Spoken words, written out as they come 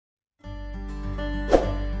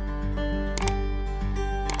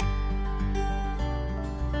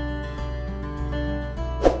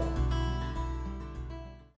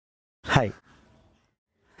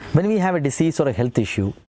When we have a disease or a health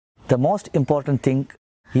issue, the most important thing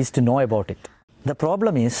is to know about it. The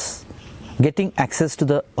problem is getting access to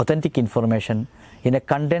the authentic information in a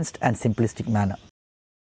condensed and simplistic manner.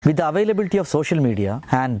 With the availability of social media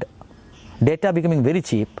and data becoming very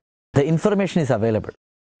cheap, the information is available.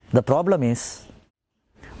 The problem is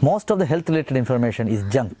most of the health related information is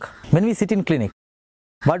junk. When we sit in clinic,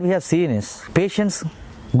 what we have seen is patients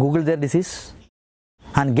Google their disease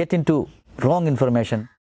and get into wrong information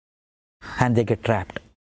and they get trapped.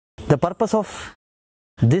 The purpose of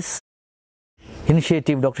this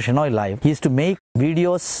initiative, Dr. Shenoy Live, is to make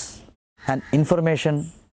videos and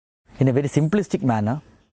information in a very simplistic manner,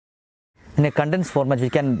 in a condensed format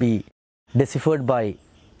which can be deciphered by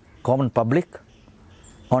common public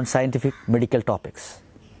on scientific medical topics.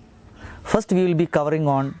 First, we will be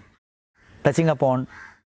touching upon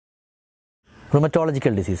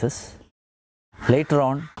rheumatological diseases. Later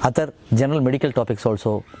on, other general medical topics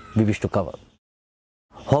also we wish to cover.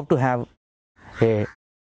 Hope to have a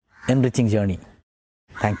enriching journey.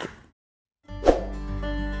 Thank you.